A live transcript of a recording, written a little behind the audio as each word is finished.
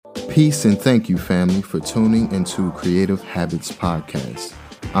Peace and thank you, family, for tuning into Creative Habits Podcast.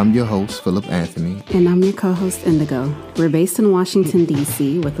 I'm your host, Philip Anthony. And I'm your co-host, Indigo. We're based in Washington,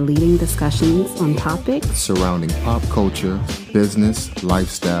 D.C. with leading discussions on topics surrounding pop culture, business,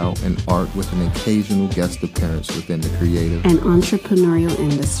 lifestyle, and art with an occasional guest appearance within the creative and entrepreneurial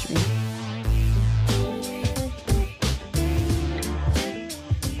industry.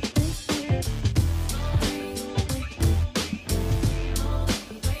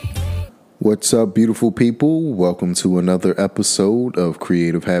 What's up, beautiful people? Welcome to another episode of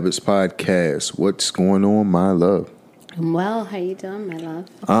Creative Habits Podcast. What's going on, my love? I'm well. How you doing, my love?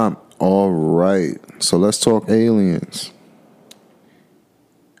 I'm all right. So let's talk aliens.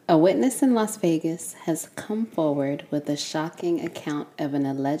 A witness in Las Vegas has come forward with a shocking account of an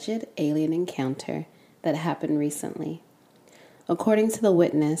alleged alien encounter that happened recently. According to the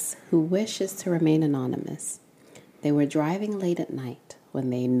witness, who wishes to remain anonymous, they were driving late at night when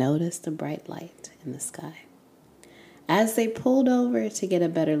they noticed a bright light in the sky. As they pulled over to get a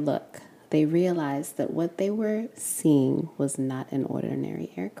better look, they realized that what they were seeing was not an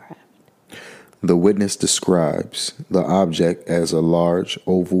ordinary aircraft. The witness describes the object as a large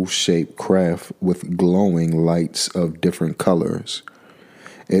oval-shaped craft with glowing lights of different colors.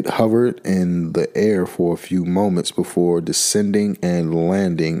 It hovered in the air for a few moments before descending and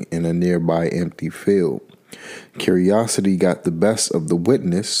landing in a nearby empty field. Curiosity got the best of the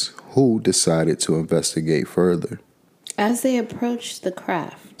witness, who decided to investigate further. As they approached the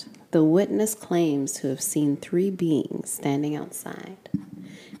craft, the witness claims to have seen 3 beings standing outside.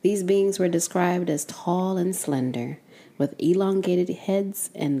 These beings were described as tall and slender, with elongated heads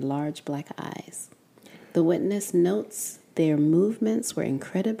and large black eyes. The witness notes their movements were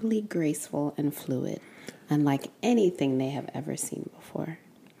incredibly graceful and fluid, unlike anything they have ever seen before.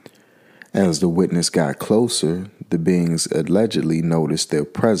 As the witness got closer, the beings allegedly noticed their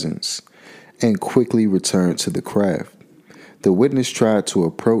presence and quickly returned to the craft. The witness tried to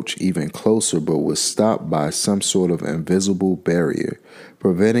approach even closer but was stopped by some sort of invisible barrier,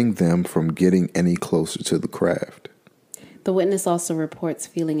 preventing them from getting any closer to the craft. The witness also reports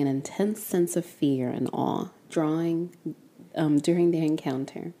feeling an intense sense of fear and awe during their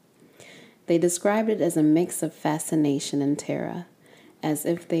encounter. They described it as a mix of fascination and terror, as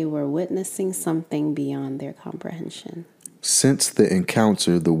if they were witnessing something beyond their comprehension. Since the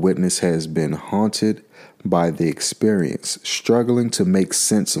encounter, the witness has been haunted by the experience, struggling to make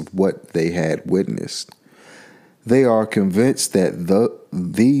sense of what they had witnessed. They are convinced that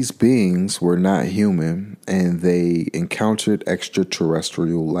these beings were not human and they encountered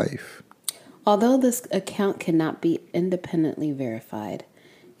extraterrestrial life. Although this account cannot be independently verified,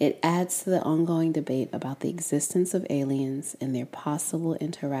 it adds to the ongoing debate about the existence of aliens and their possible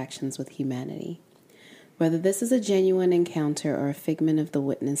interactions with humanity. Whether this is a genuine encounter or a figment of the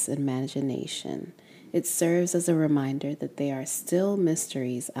witness' imagination, it serves as a reminder that there are still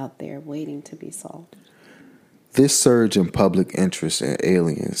mysteries out there waiting to be solved. This surge in public interest in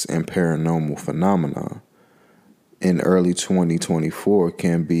aliens and paranormal phenomena in early 2024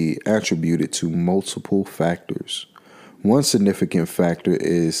 can be attributed to multiple factors. One significant factor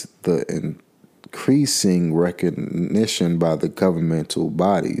is the increasing recognition by the governmental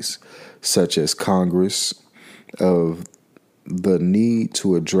bodies, such as Congress, of the need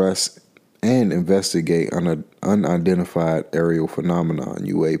to address and investigate unidentified aerial phenomenon,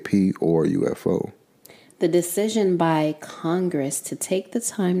 UAP or UFO. The decision by Congress to take the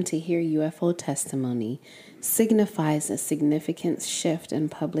time to hear UFO testimony signifies a significant shift in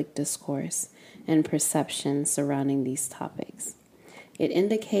public discourse and perception surrounding these topics. It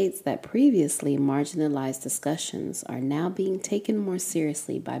indicates that previously marginalized discussions are now being taken more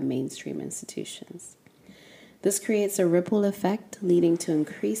seriously by mainstream institutions. This creates a ripple effect leading to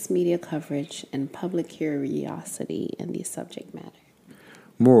increased media coverage and public curiosity in the subject matter.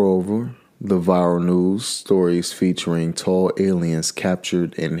 Moreover, the viral news stories featuring tall aliens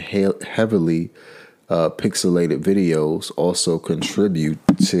captured in heavily pixelated videos also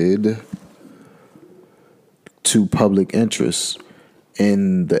contributed to public interest.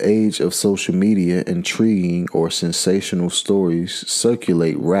 In the age of social media, intriguing or sensational stories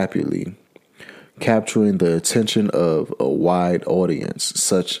circulate rapidly, capturing the attention of a wide audience.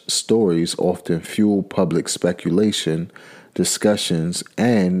 Such stories often fuel public speculation, discussions,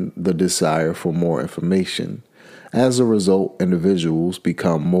 and the desire for more information. As a result, individuals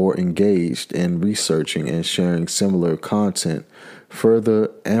become more engaged in researching and sharing similar content, further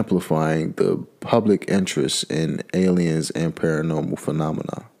amplifying the public interest in aliens and paranormal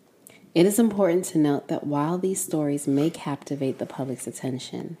phenomena. It is important to note that while these stories may captivate the public's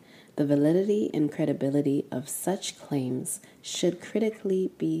attention, The validity and credibility of such claims should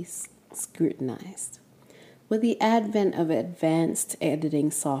critically be scrutinized. With the advent of advanced editing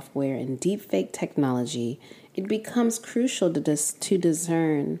software and deepfake technology, it becomes crucial to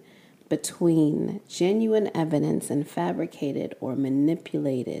discern between genuine evidence and fabricated or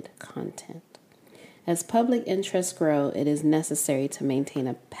manipulated content. As public interests grow, it is necessary to maintain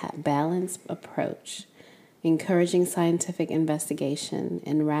a balanced approach, encouraging scientific investigation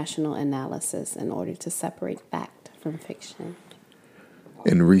and rational analysis in order to separate fact from fiction.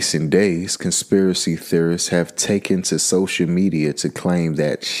 In recent days, conspiracy theorists have taken to social media to claim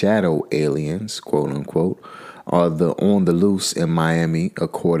that shadow aliens, quote unquote, are on the loose in Miami.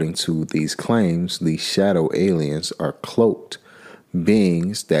 According to these claims, the shadow aliens are cloaked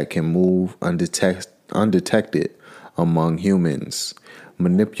beings that can move undetected among humans,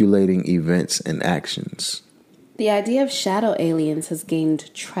 manipulating events and actions. The idea of shadow aliens has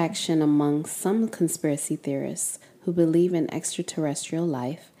gained traction among some conspiracy theorists who believe in extraterrestrial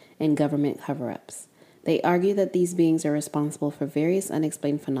life and government cover-ups. They argue that these beings are responsible for various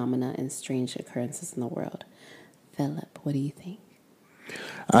unexplained phenomena and strange occurrences in the world. Philip, what do you think?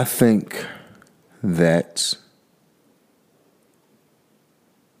 I think that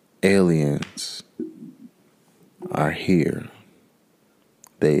aliens are here.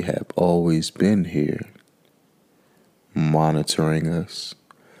 They have always been here, monitoring us,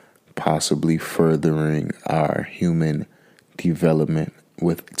 possibly furthering our human development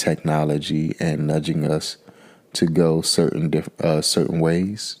with technology and nudging us to go certain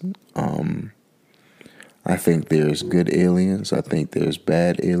ways. I think there's good aliens. I think there's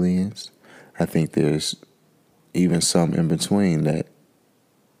bad aliens. I think there's even some in between that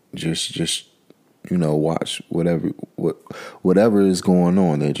just watch whatever is going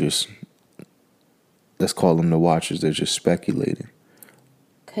on. They're just, let's call them the watchers. They're just speculating.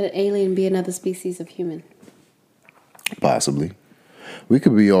 Could an alien be another species of human? Possibly. We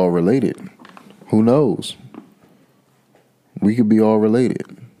could be all related. Who knows? We could be all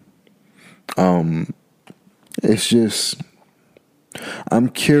related. It's just, I'm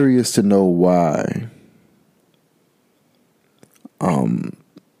curious to know why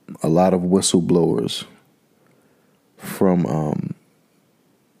a lot of whistleblowers from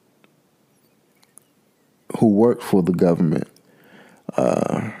who work for the government,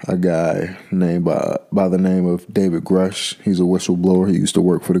 a guy named by the name of David Grush. He's a whistleblower. He used to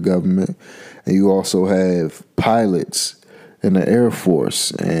work for the government. And you also have pilots in the Air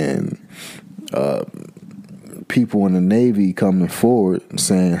Force and people in the Navy coming forward and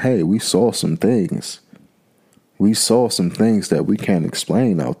saying, hey, we saw some things. We saw some things that we can't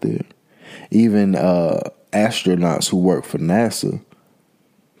explain out there. Even astronauts who work for NASA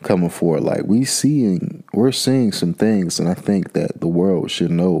coming forward, like we're seeing some things, and I think that the world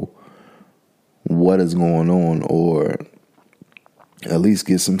should know what is going on, or at least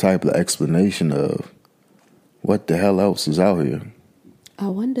get some type of explanation of what the hell else is out here. I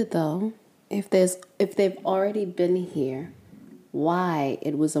wonder though, if they've already been here, why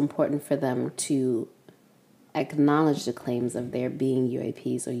it was important for them to acknowledge the claims of there being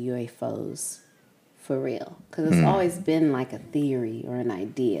UAPs or UFOs for real. Because it's always been like a theory or an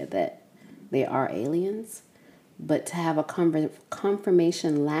idea that there are aliens. But to have a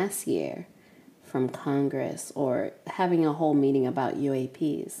confirmation last year from Congress or having a whole meeting about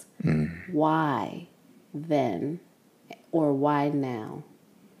UAPs, why then or why now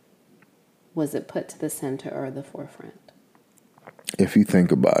was it put to the center or the forefront? If you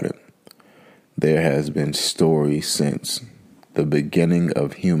think about it, there has been stories since the beginning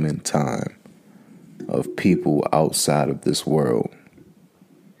of human time of people outside of this world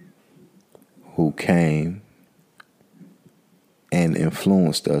who came and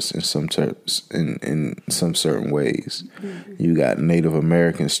influenced us in some in some certain ways. Mm-hmm. You got Native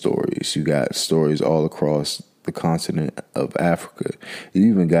American stories. You got stories all across the continent of Africa. You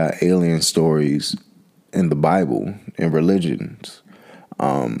even got alien stories in the Bible and religions.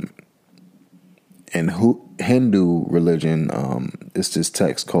 In Hindu religion, it's this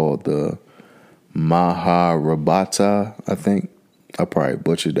text called the Mahabharata, I think. I probably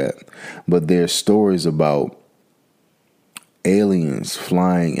butchered that. But there's stories about aliens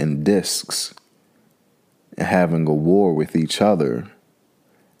flying in discs and having a war with each other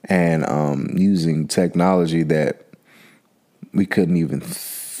and using technology that we couldn't even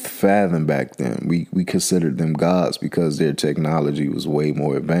fathom back then. We considered them gods because their technology was way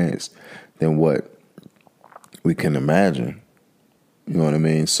more advanced than what we can imagine. You know what I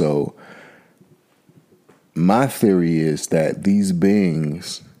mean? So my theory is that these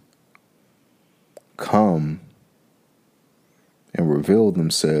beings come and reveal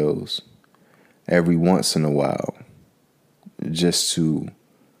themselves every once in a while, just to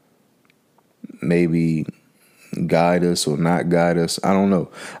maybe guide us or not guide us. I don't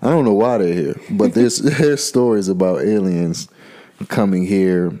know. I don't know why they're here, but there's stories about aliens coming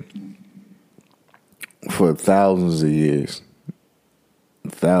here for thousands of years.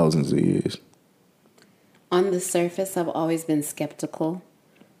 Thousands of years. On the surface, I've always been skeptical,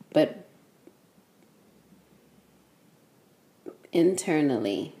 but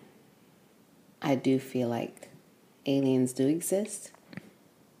internally, I do feel like aliens do exist.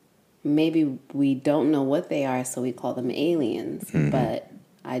 Maybe we don't know what they are, so we call them aliens, but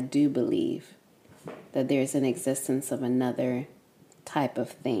I do believe that there's an existence of another type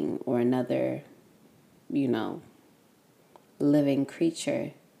of thing or another, living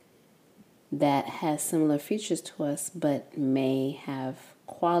creature that has similar features to us, but may have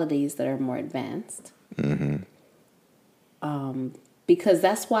qualities that are more advanced. Because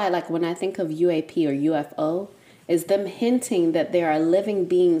that's why, like, when I think of UAP or UFO, is them hinting that there are living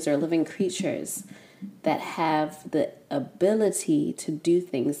beings or living creatures that have the ability to do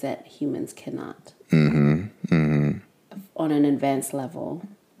things that humans cannot on an advanced level.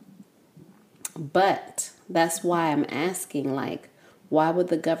 But that's why I'm asking, like, why would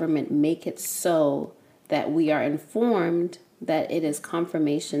the government make it so that we are informed that it is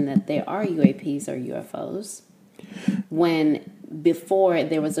confirmation that there are UAPs or UFOs when before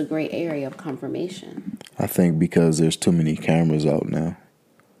there was a gray area of confirmation? I think because there's too many cameras out now.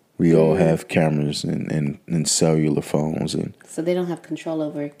 We all have cameras and cellular phones, and so they don't have control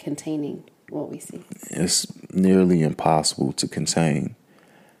over containing what we see. It's nearly impossible to contain.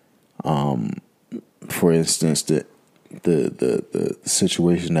 For instance, the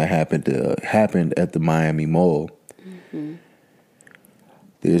situation that happened at the Miami Mall.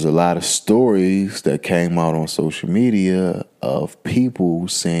 There's a lot of stories that came out on social media of people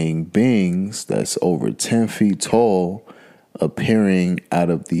seeing beings that's over 10 feet tall appearing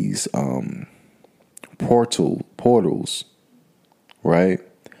out of these portals, right?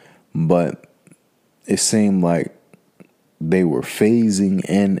 But it seemed like they were phasing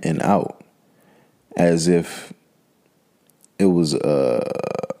in and out as if it was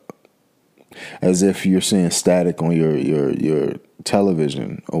as if you're seeing static on your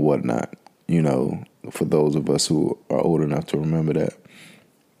television or whatnot, for those of us who are old enough to remember that.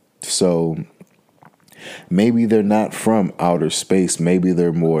 So maybe they're not from outer space. Maybe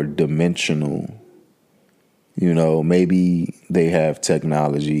they're more dimensional. Maybe they have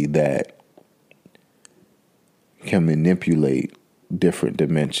technology that can manipulate different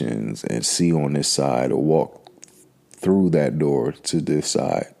dimensions and see on this side or walk through that door to this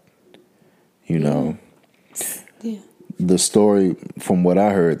side. Yeah. The story, from what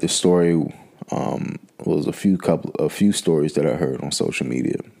I heard, was a few stories that I heard on social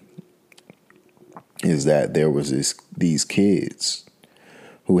media. Is that there was these kids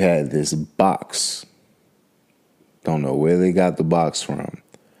who had this box. Don't know where they got the box from,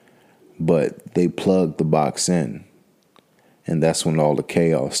 but they plugged the box in, and that's when all the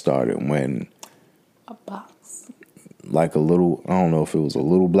chaos started. When a box, like a little, I don't know if it was a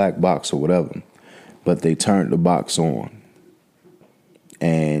little black box or whatever, but they turned the box on,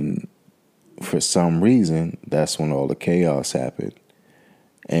 and for some reason, that's when all the chaos happened.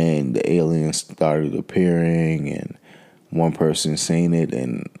 And the aliens started appearing, and one person seen it,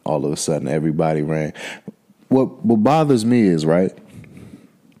 and all of a sudden everybody ran. What bothers me is, right,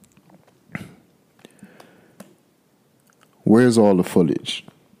 where's all the footage?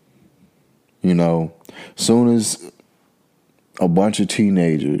 Soon as a bunch of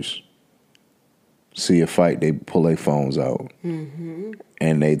teenagers see a fight, they pull their phones out.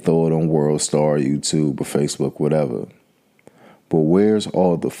 And they throw it on World Star, YouTube, or Facebook, whatever. But where's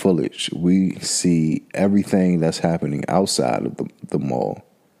all the footage? We see everything that's happening outside of the mall.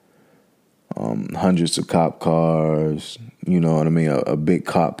 Hundreds of cop cars, you know what I mean? A big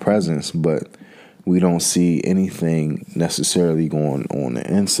cop presence, but we don't see anything necessarily going on the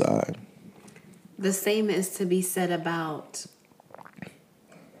inside. The same is to be said about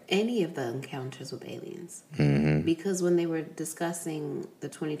any of the encounters with aliens. Because when they were discussing the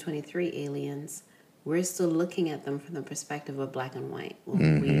 2023 aliens, we're still looking at them from the perspective of black and white.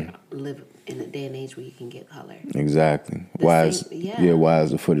 We live in a day and age where you can get color. Exactly. Why is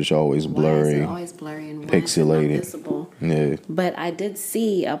the footage always blurry? Why is it always blurry and pixelated, not visible? Yeah. But I did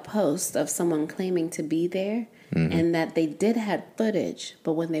see a post of someone claiming to be there, and that they did have footage,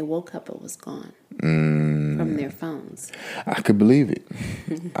 but when they woke up, it was gone from their phones. I could believe it.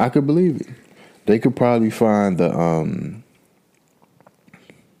 I could believe it. They could probably find the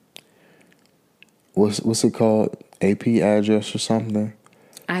what's it called? AP address or something.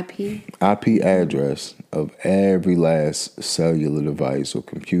 IP address of every last cellular device or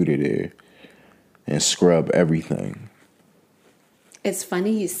computer there and scrub everything. It's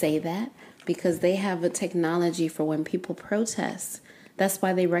funny you say that because they have a technology for when people protest. That's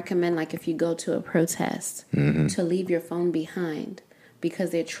why they recommend, like, if you go to a protest, to leave your phone behind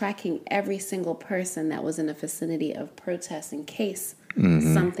because they're tracking every single person that was in the vicinity of protest in case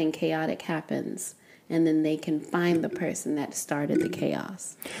something chaotic happens. And then they can find the person that started the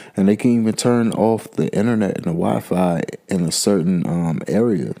chaos. And they can even turn off the internet and the Wi-Fi in a certain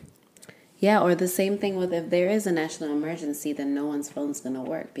area. Yeah, or the same thing with if there is a national emergency, then no one's phone's going to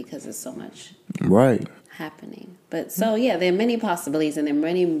work because there's so much happening. But so, yeah, there are many possibilities and there are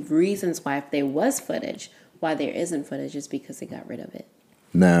many reasons why if there was footage, why there isn't footage is because they got rid of it.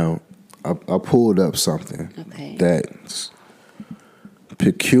 Now, I pulled up something that's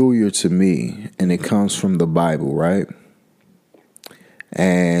peculiar to me, and it comes from the Bible, right?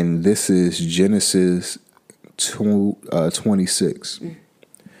 And this is Genesis 26.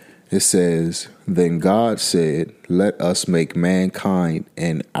 It says, "Then God said, let us make mankind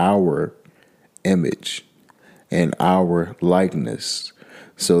in our image and our likeness,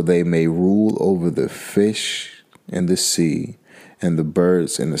 so they may rule over the fish in the sea and the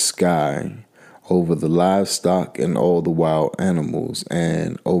birds in the sky, over the livestock and all the wild animals,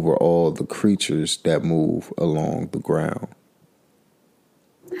 and over all the creatures that move along the ground."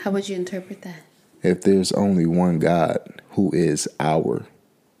 How would you interpret that? If there's only one God who is our,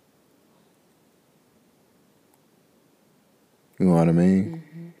 you know what I mean?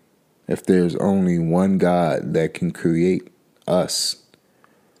 If there's only one God that can create us,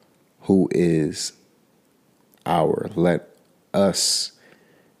 who is our, let us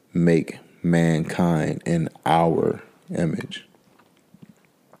make mankind in our image.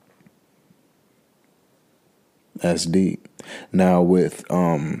 That's deep. Now with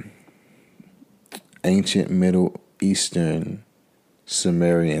ancient Middle Eastern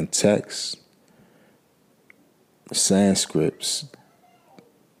Sumerian texts, Sanskrits,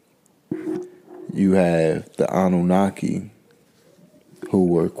 you have the Anunnaki, who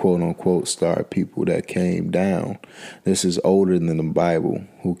were quote unquote star people that came down. This is older than the Bible,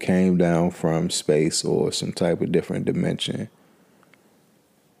 who came down from space or some type of different dimension,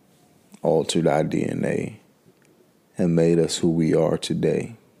 altered our DNA, and made us who we are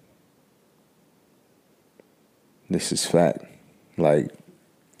today. This is fact. Like,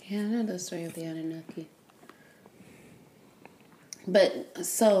 yeah, I know the story of the Anunnaki. But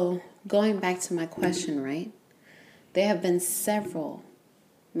so going back to my question, right? There have been several,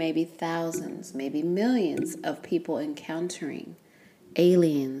 maybe thousands, maybe millions of people encountering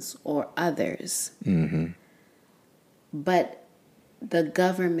aliens or others. But the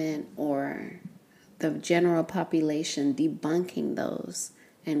government or the general population debunking those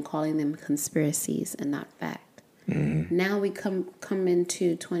and calling them conspiracies and not fact. Now we come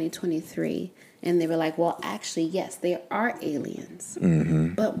into 2023 and they were like, well, actually, yes, there are aliens.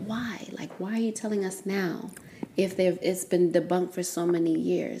 But why? Like, why are you telling us now if it's been debunked for so many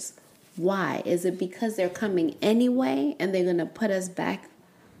years? Why? Is it because they're coming anyway and they're going to put us back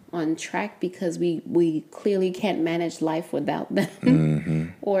on track because we clearly can't manage life without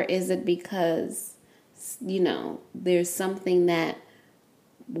them? Or is it because, there's something that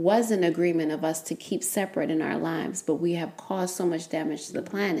was an agreement of us to keep separate in our lives, but we have caused so much damage to the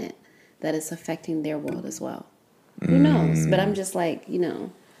planet that it's affecting their world as well? Who knows? But I'm just like,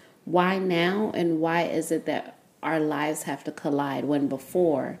 why now? And why is it that our lives have to collide when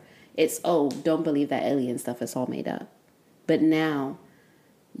before it's, don't believe that alien stuff is all made up. But now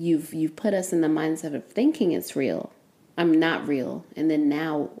you've put us in the mindset of thinking it's real. I'm not real. And then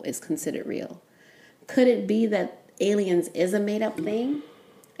now it's considered real. Could it be that aliens is a made up thing?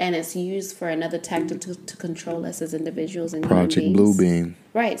 And it's used for another tactic to control us as individuals and Project human beings. Bluebeam.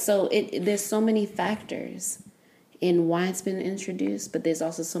 Right. So there's so many factors in why it's been introduced, but there's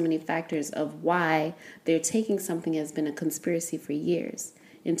also so many factors of why they're taking something that's been a conspiracy for years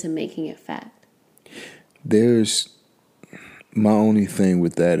into making it fact. My only thing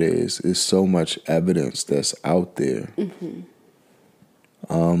with that is so much evidence that's out there.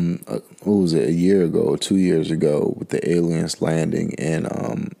 What was it, a year ago or 2 years ago with the aliens landing in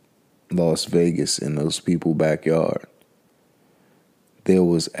Las Vegas in those people's backyard? There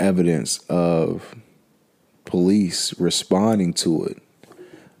was evidence of police responding to it,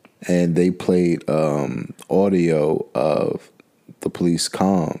 and they played audio of the police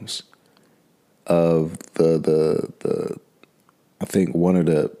comms of the I think one of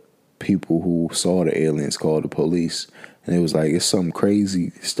the people who saw the aliens called the police. And it was like, it's some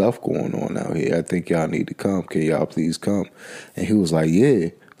crazy stuff going on out here. I think y'all need to come. Can y'all please come? And he was like, yeah,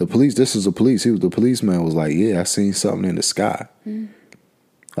 the police, this is the police. The policeman was like, yeah, I seen something in the sky.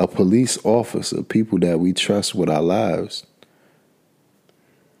 A police officer, people that we trust with our lives.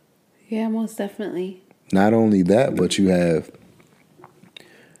 Yeah, most definitely. Not only that, but you have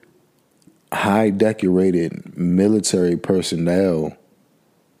high decorated military personnel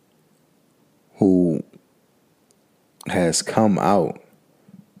who has come out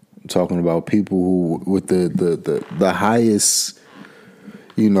talking about people who with the highest,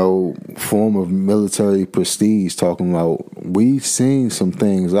 form of military prestige, talking about we've seen some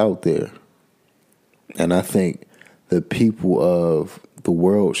things out there. And I think the people of the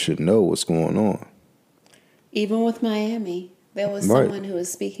world should know what's going on. Even with Miami, there was someone who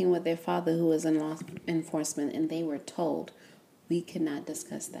was speaking with their father who was in law enforcement, and they were told, we cannot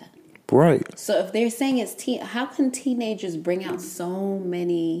discuss that. Right. So if they're saying it's how can teenagers bring out so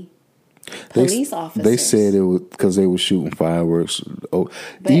many police officers? They said it was because they were shooting fireworks. Oh,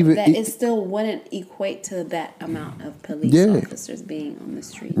 but it still wouldn't equate to that amount of police officers being on the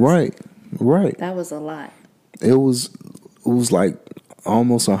streets. Right. That was a lot. It was like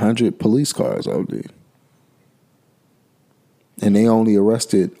almost 100 police cars out there. And they only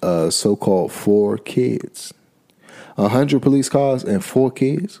arrested so-called 4 kids. 100 police cars and 4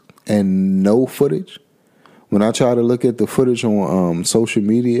 kids and no footage. When I try to look at the footage on social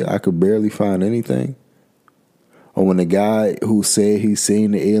media, I could barely find anything. Or when the guy who said he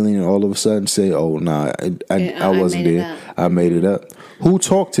seen the alien all of a sudden say, oh, nah, I wasn't there. I made it up. Who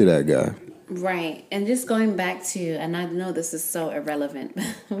talked to that guy? Right. And just going back to, and I know this is so irrelevant,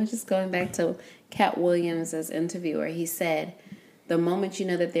 but we're just going back to Cat Williams' interviewer. He said, the moment you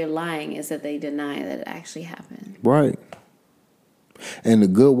know that they're lying is that they deny that it actually happened. Right. And a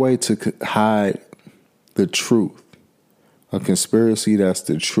good way to hide the truth, a conspiracy that's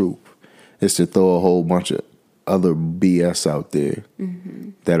the truth, is to throw a whole bunch of other BS out there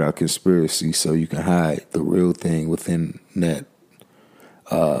that are conspiracy, so you can hide the real thing within that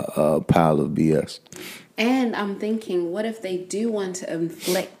pile of BS. And I'm thinking, what if they do want to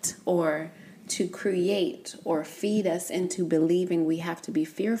inflict or to create or feed us into believing we have to be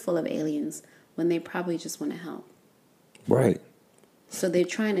fearful of aliens when they probably just want to help? Right. So they're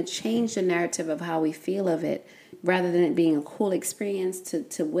trying to change the narrative of how we feel of it, rather than it being a cool experience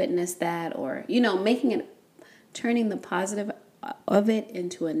to witness that, or, turning the positive of it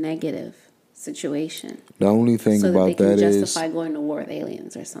into a negative situation. The only thing so about that that they can is justify going to war with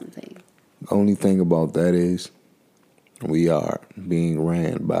aliens or something. The only thing about that is we are being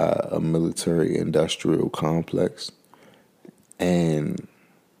ran by a military industrial complex, and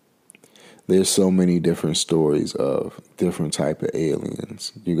there's so many different stories of different type of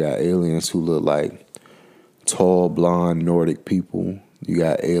aliens. You got aliens who look like tall, blonde, Nordic people. You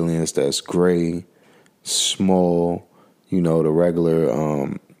got aliens that's gray, small, the regular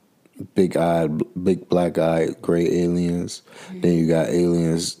big black-eyed gray aliens. Then you got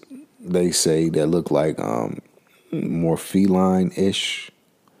aliens, they say, that look like more feline-ish.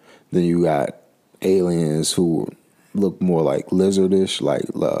 Then you got aliens who look more like lizardish, like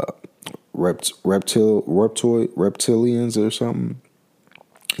reptilians or something.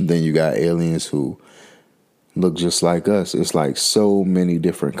 And then you got aliens who look just like us. It's like so many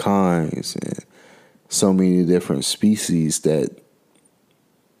different kinds and so many different species that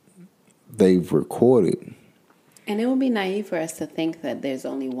they've recorded. And it would be naive for us to think that there's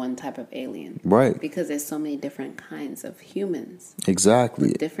only one type of alien. Right. Because there's so many different kinds of humans. Exactly.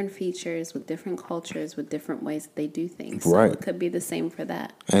 With different features, with different cultures, with different ways that they do things. Right. So it could be the same for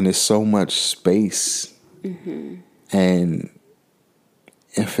that. And there's so much space and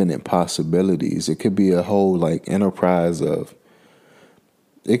infinite possibilities. It could be a whole enterprise of,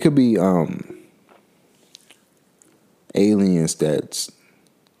 it could be aliens that's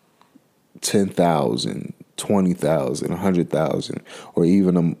 10,000, 20,000, 100,000, or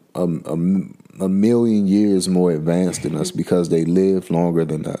even a million years more advanced than us because they lived longer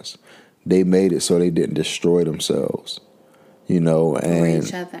than us. They made it so they didn't destroy themselves, and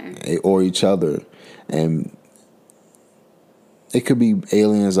or each other. And it could be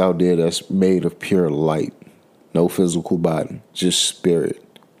aliens out there that's made of pure light, no physical body, just spirit.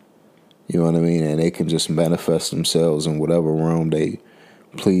 You know what I mean? And they can just manifest themselves in whatever realm they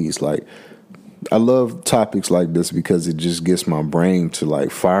please. I love topics like this because it just gets my brain to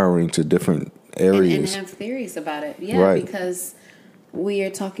firing to different areas. And have theories about it. Yeah, right. Because we are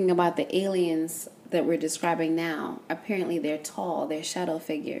talking about the aliens that we're describing now. Apparently they're tall, they're shadow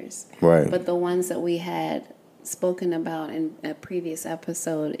figures. Right. But the ones that we had spoken about in a previous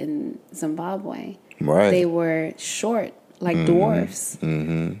episode in Zimbabwe. Right. They were short, like dwarfs,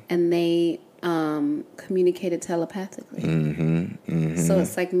 and they communicated telepathically. So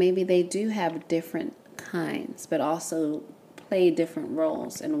it's like maybe they do have different kinds, but also play different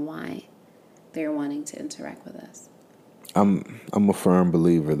roles in why they're wanting to interact with us. I'm a firm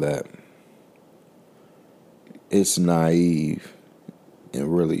believer that it's naive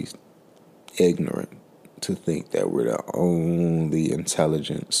and really ignorant to think that we're the only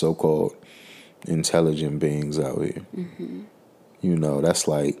intelligent, so-called intelligent beings out here. You know, that's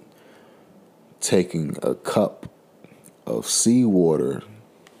like taking a cup of seawater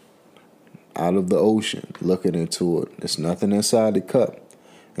out of the ocean, looking into it. There's nothing inside the cup,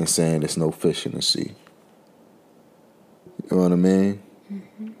 and saying there's no fish in the sea. You know what I mean?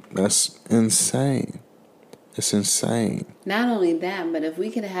 That's insane. It's insane. Not only that, but if we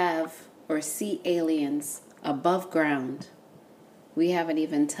could have or see aliens above ground, we haven't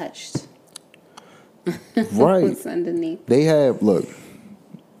even touched Right. what's underneath. They have, look,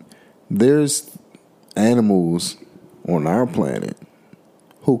 there's animals on our planet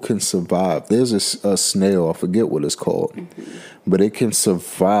who can survive. There's a snail, I forget what it's called, but it can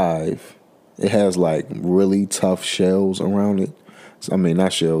survive. It has like really tough shells around it. I mean,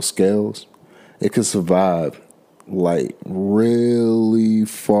 not shells, scales. It can survive like really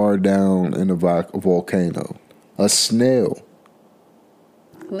far down in a volcano. A snail.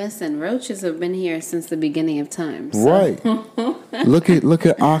 Listen, roaches have been here since the beginning of time. So. Right. Look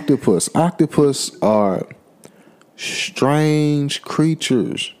at octopus. Octopus are strange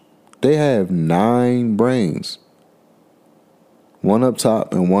creatures. They have 9 brains. One up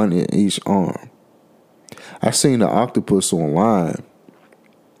top and one in each arm. I seen an octopus online.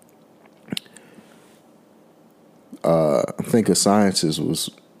 I think a scientist was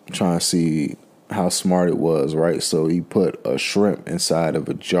trying to see how smart it was, right? So he put a shrimp inside of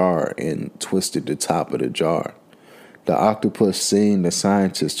a jar and twisted the top of the jar. The octopus, seeing the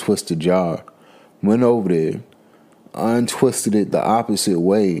scientist twist the jar, went over there, untwisted it the opposite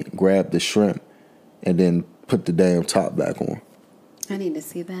way, grabbed the shrimp, and then put the damn top back on. I need to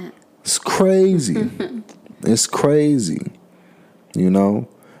see that. It's crazy. It's crazy. You know?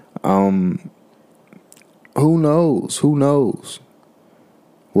 Who knows? Who knows?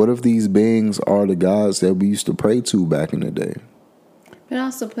 What if these beings are the gods that we used to pray to back in the day? But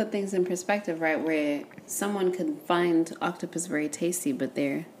also put things in perspective, right? Where someone could find octopus very tasty, but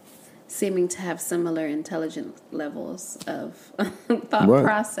they're seeming to have similar intelligent levels of thought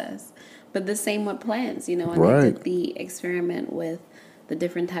process. But the same with plants, you know, when they did the experiment with the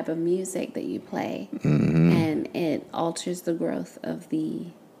different type of music that you play, and it alters the growth of the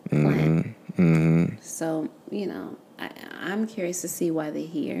plant. So, you know, I'm curious to see why they're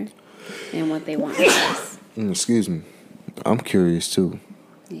here and what they want from us. Excuse me. I'm curious too.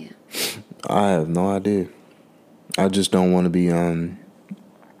 Yeah. I have no idea. I just don't want to be I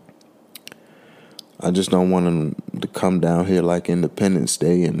just don't want them to come down here like Independence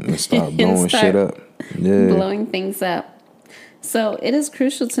Day and start blowing shit up. Yeah. Blowing things up. So it is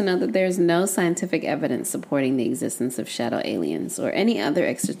crucial to know that there is no scientific evidence supporting the existence of shadow aliens or any other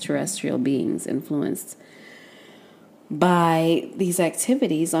extraterrestrial beings influenced by these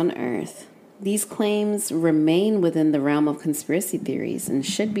activities on Earth. These claims remain within the realm of conspiracy theories and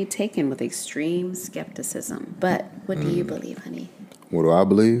should be taken with extreme skepticism. But what do you believe, honey? What do I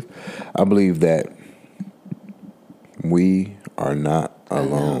believe? I believe that we are not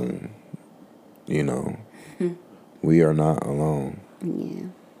alone. You know, we are not alone. Yeah,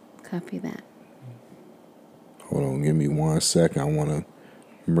 copy that. Hold on, give me 1 second. I want to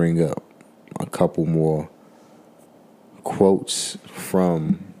bring up a couple more quotes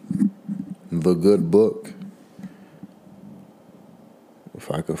from the good book, if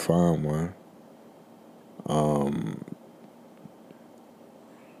I could find one.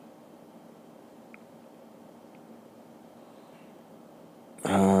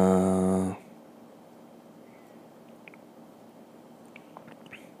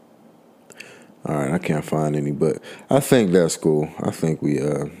 All right, I can't find any, but I think that's cool. I think we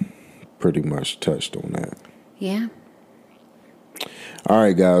pretty much touched on that. Yeah. All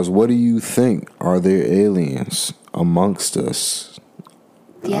right, guys, what do you think? Are there aliens amongst us?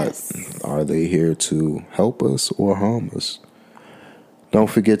 Yes. Are they here to help us or harm us? Don't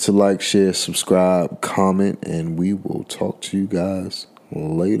forget to like, share, subscribe, comment, and we will talk to you guys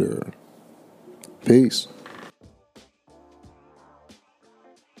later. Peace.